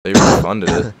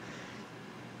refunded it.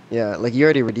 Yeah, like you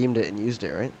already redeemed it and used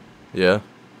it, right? Yeah.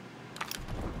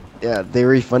 Yeah, they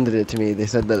refunded it to me. They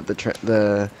said that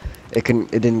it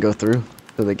didn't go through,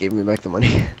 so they gave me back the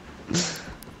money.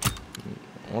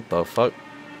 What the fuck?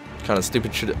 Kind of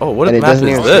stupid shit. Oh, what and map is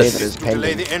this?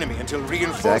 Delay the enemy until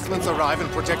reinforcements arrive and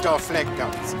protect our flag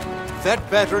guns. That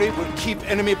battery will keep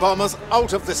enemy bombers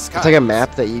out of the sky. It's like a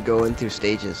map that you go in through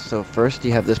stages. So first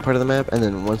you have this part of the map, and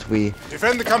then once we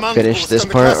finish this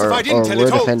part, or we're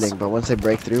defending, but once they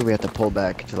break through, we have to pull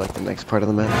back to like the next part of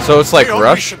the map. So it's like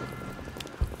Rush?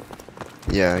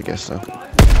 Yeah, I guess so.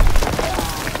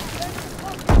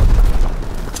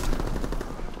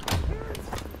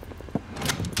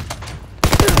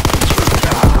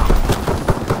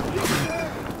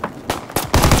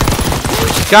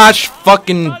 Gosh,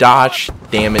 fucking dodge,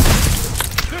 damn it.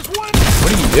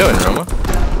 What are you doing, Roma?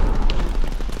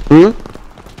 Hmm?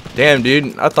 Damn,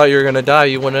 dude, I thought you were gonna die.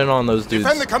 You went in on those dudes.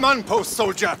 Defend the command post,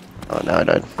 soldier. Oh, no, I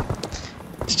died.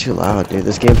 It's too loud, dude.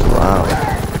 This game's loud.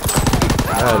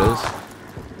 Yeah, it is.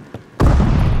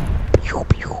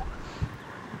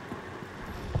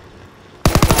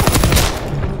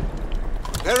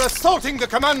 They're assaulting the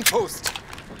command post.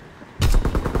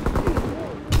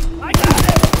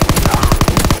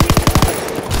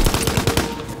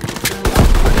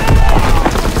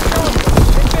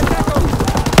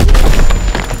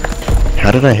 How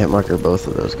did I hit marker both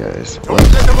of those guys? Don't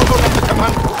let them overrun the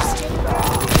command post.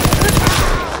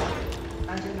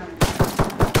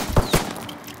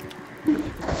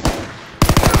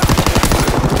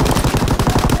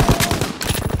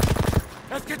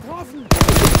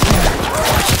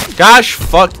 Gosh,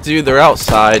 fuck, dude, they're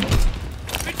outside.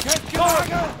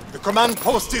 The command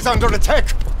post is under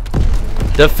attack.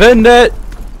 Defend it!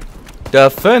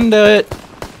 Defend it!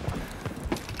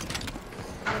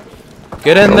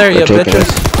 Get in there, you bitches!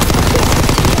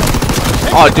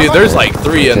 Oh, dude, there's like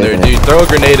 3 in there, dude. Throw a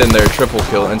grenade in there, triple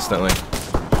kill instantly.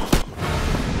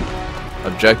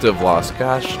 Objective lost.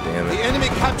 Gosh damn The it. enemy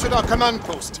captured our command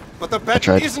post, but the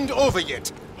battle isn't over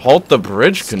yet. Halt the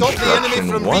bridge Stop the enemy construction.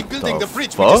 from What rebuilding the the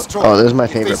bridge we fuck? destroyed. Oh, this is my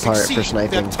If they favorite part for succeed,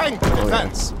 sniping. their tank will Oh, yeah.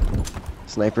 advance.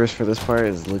 Snipers for this part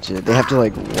is legit. They have to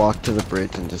like walk to the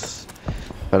bridge and just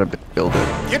try to build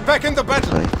it. Get back in the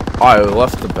battle. Oh, I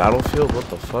left the battlefield? What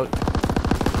the fuck?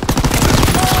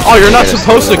 Oh, you're not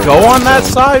supposed to go on that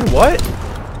side? What?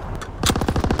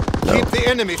 No. Keep the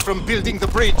enemy from building the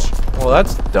bridge. Well,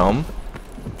 that's dumb.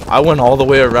 I went all the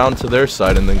way around to their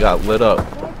side and then got lit up.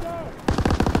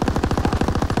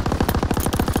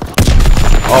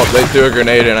 Oh, they threw a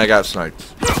grenade and I got sniped.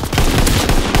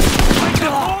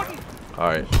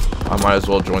 Alright, I might as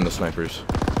well join the snipers.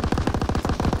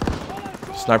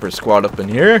 Sniper squad up in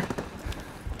here.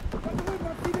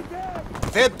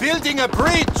 They're building a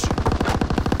bridge.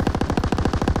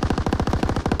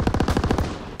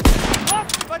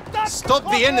 Stop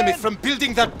the enemy from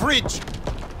building that bridge.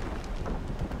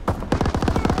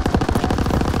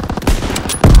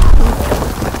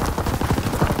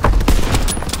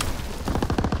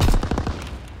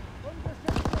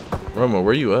 Roma,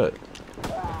 where you at?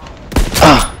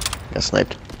 Ah! Got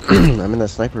sniped. I'm in that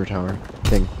sniper tower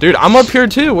thing. Dude, I'm up here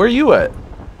too. Where you at?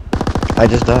 I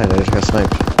just died. I just got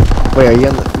sniped. Wait, are you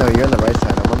on the... No, you're on the right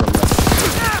side. I'm on the left.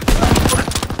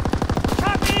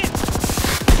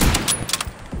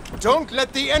 Don't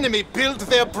let the enemy build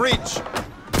their bridge.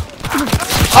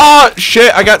 Oh,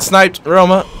 shit. I got sniped.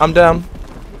 Roma, I'm down.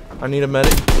 I need a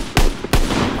medic.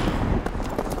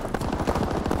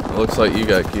 It looks like you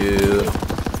got killed.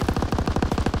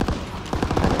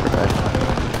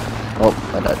 Oh,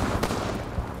 I died.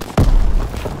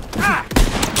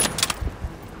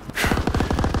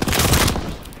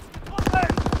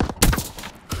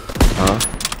 Huh?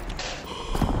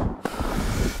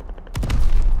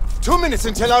 2 minutes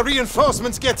until our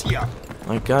reinforcements get here.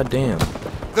 Like, goddamn.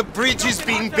 The bridge is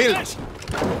being built.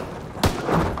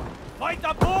 They're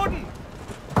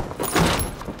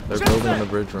building the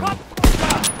bridge, Roma.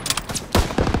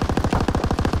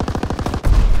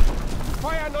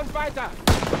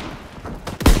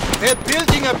 They're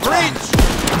building a bridge.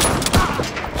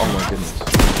 Oh my goodness.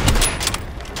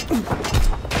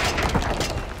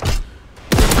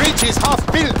 The bridge is half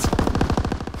built.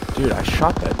 Dude, I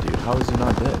shot that dude. How is he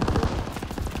not dead?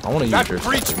 I want to use That your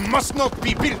bridge sniper. must not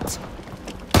be built.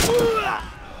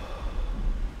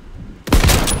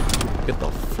 Get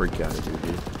the freak out of here,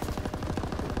 dude.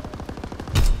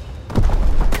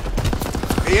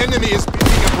 The enemy is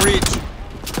building a bridge.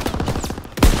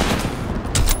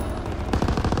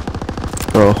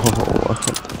 Bro, what the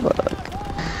fuck?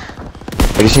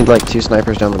 I just need like 2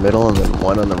 snipers down the middle and then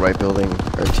 1 on the right building,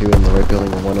 or 2 in the right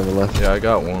building and 1 on the left. Yeah, I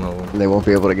got one of them. And they won't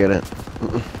be able to get it.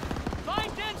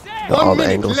 All the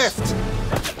angles. Left.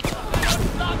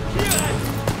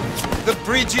 The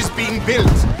bridge is being built.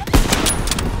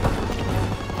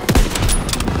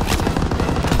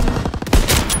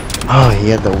 Oh, he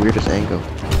had the weirdest angle.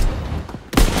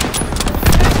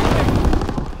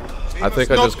 I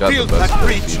think I just got the best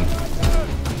bridge.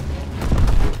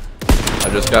 I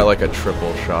just got like a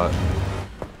triple shot.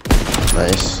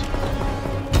 Nice.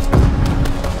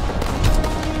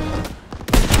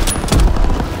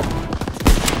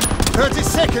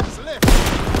 Seconds left.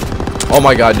 Oh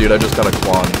my god, dude, I just got a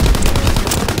quad.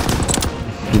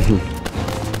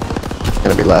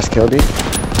 Gonna be last kill, dude?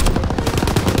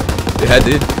 Yeah,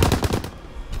 dude.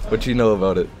 What you know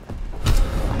about it?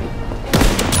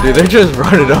 Dude, they're just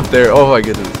running up there. Oh my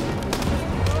goodness.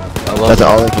 I love That's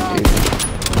all I can do.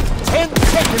 10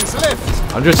 seconds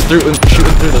left. I'm just shooting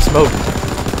through the smoke.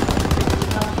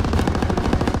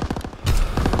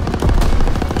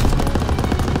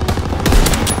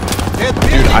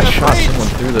 Dude, I shot someone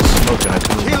through the smoke and I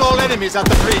couldn't kill all enemies at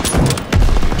the bridge.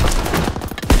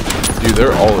 Dude,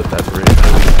 they're all at that bridge.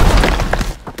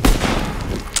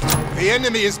 The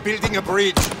enemy is building a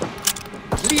bridge.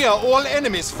 Clear all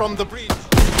enemies from the bridge.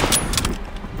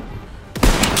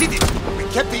 Did it. We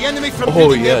kept the enemy from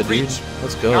building their bridge. Dude.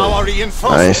 Let's go. Now our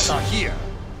reinforcements are here.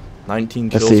 19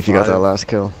 kills. Let's see if you got that last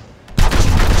kill.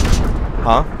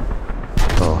 Huh?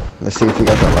 Oh, let's see if you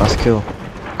got that last kill.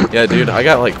 Yeah, dude, I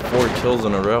got like 4 kills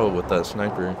in a row with that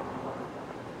sniper.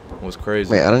 It was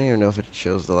crazy. Wait, I don't even know if it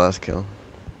shows the last kill.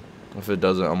 If it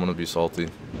doesn't, I'm gonna be salty.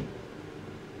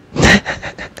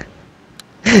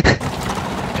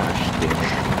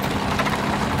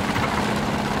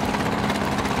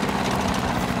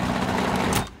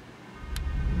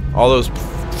 All those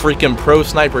freaking pro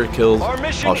sniper kills.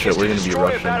 Oh shit, we're gonna be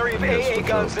rushing.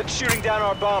 Guns that's shooting down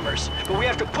our bombers, but we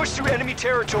have to push through enemy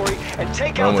territory and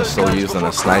take out those guns. We're still using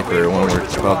a sniper when we're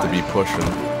about to be pushing.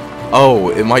 Oh,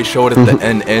 it might show it at the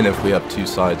end if we have 2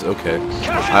 sides. Okay,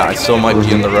 I still might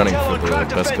be in the running for the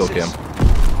best kill cam.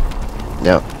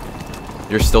 Yep.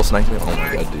 You're still sniping? Oh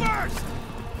my god, dude.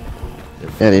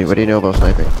 Yeah, dude, what do you know about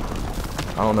sniping?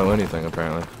 I don't know anything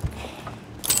apparently.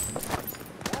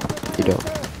 You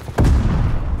don't.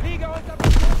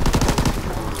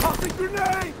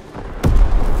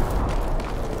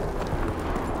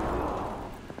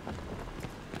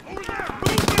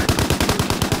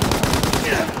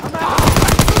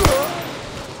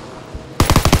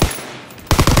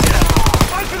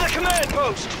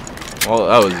 Well,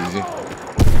 that was easy.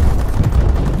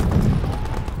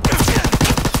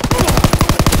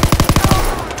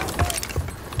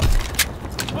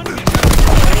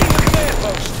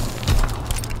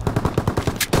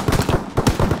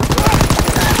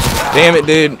 Damn it,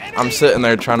 dude. I'm sitting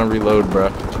there trying to reload, bro.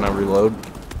 Can I reload?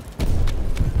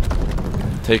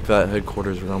 Take that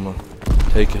headquarters, Roma.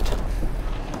 Take it.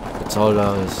 It's all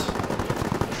ours.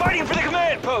 Fighting for the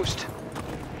command post!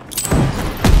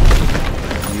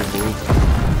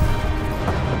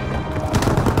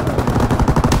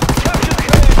 Capture the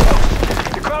command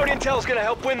post! The crowd intel's gonna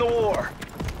help win the war.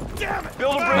 Damn it!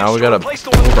 Build a bridge. Now we gotta build a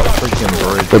freaking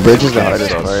bridge. The bridge is the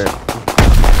hardest part.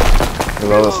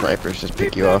 Because all the snipers just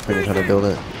pick you off when you're trying to build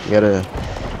it. You gotta...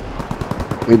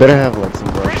 We better have like some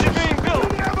rushes.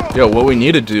 Yo, what we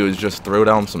need to do is just throw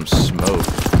down some smoke.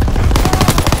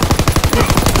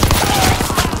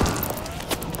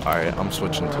 Alright, I'm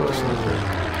switching to a sniper.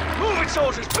 Move it,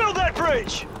 soldiers! Build that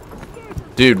bridge!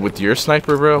 Dude, with your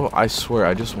sniper, bro, I swear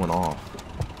I just went off.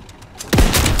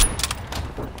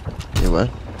 You what?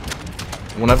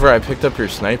 Whenever I picked up your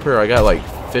sniper, I got like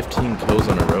 15 kills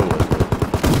in a row with it.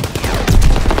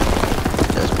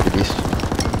 That's pretty decent.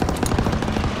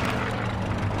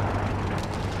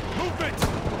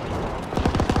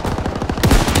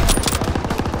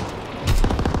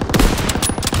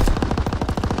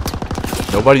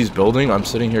 Nobody's building. I'm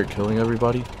sitting here killing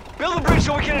everybody. Build the bridge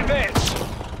so we can advance.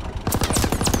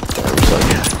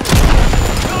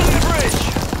 Building the bridge.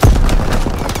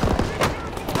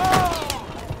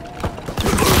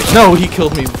 No, he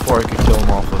killed me before I could kill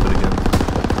him off of it again.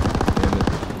 Damn it.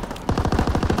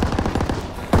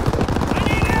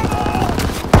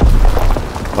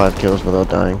 5 kills without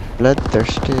dying.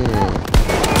 Bloodthirsty.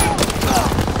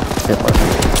 Hit marker.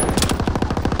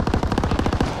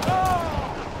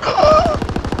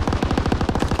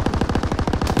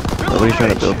 Nobody's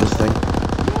trying to build this thing.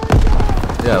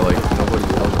 Yeah, like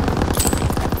nobody's building.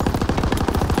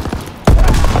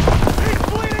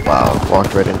 Wow,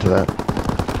 walked right into that.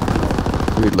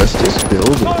 Dude, let's just build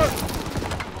it.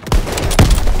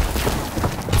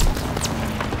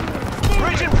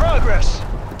 Bridge in progress.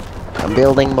 I'm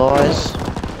building, boys.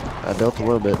 I built a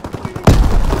little bit.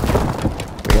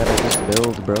 We gotta just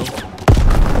build, bro.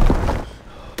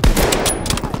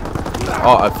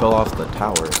 Oh, I fell off the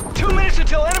tower. 2 minutes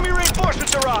until enemy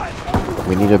reinforcements arrive.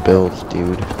 We need a build,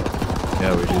 dude.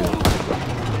 Yeah, we do.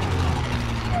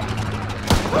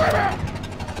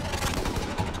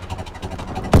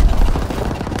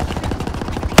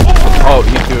 Oh,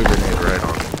 he threw a grenade right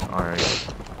on me. Alright.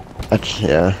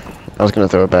 Yeah. I was gonna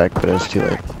throw it back, but it was too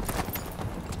late.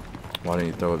 Why didn't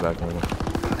you throw it back on me?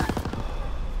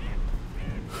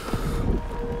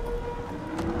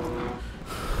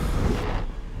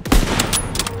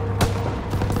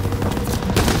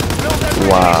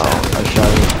 Wow, I shot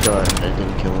his gun and I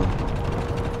didn't kill him.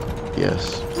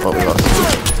 Yes. Well, we lost him.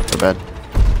 We're bad.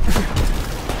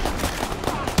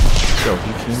 Yo,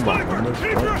 he came behind us.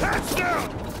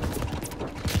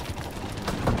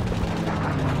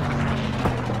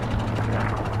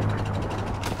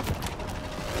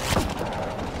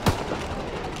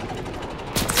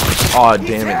 Aw,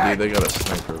 damn it, dude. They got a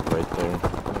sniper right there.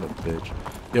 What a bitch.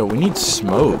 Yo, we need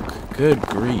smoke. Good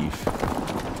grief.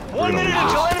 1 minute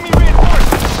until enemy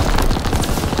reinforcements.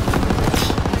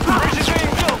 Bridge is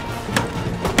being built.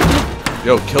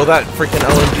 Yo, kill that freaking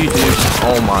LMG, dude.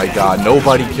 Oh my god.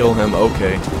 Nobody kill him.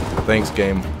 Okay. Thanks,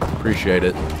 game. Appreciate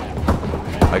it.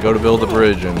 I go to build a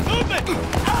bridge and... Time's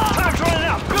running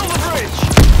out. Build the bridge.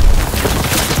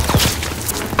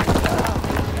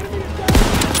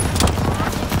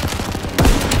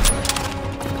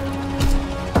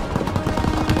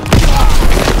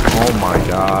 Oh my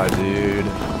god, dude.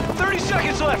 30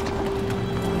 seconds left.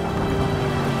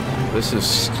 This is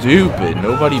stupid.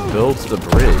 Nobody builds the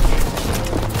bridge.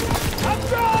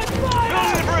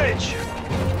 Building the bridge.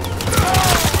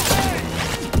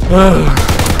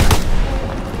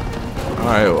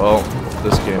 Alright, well,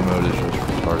 this game mode is just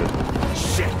retarded.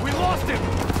 Shit, we lost him.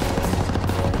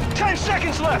 10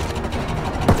 seconds left.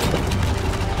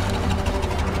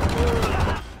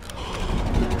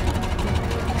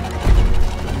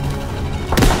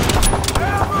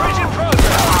 Bridge in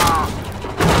progress.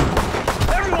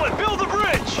 Everyone, build the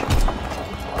bridge.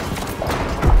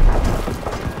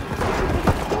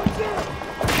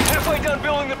 Halfway done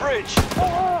building the bridge.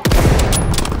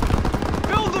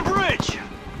 Build the bridge.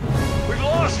 We've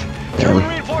lost. German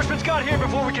reinforcements got here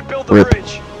before we could build the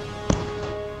bridge.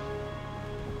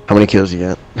 How many kills you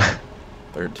got?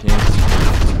 13.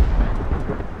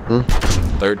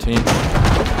 13.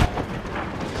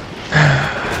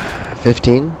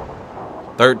 15?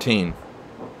 13.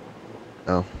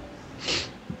 Oh.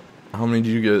 How many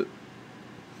did you get?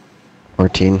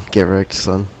 14. Get wrecked,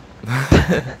 son.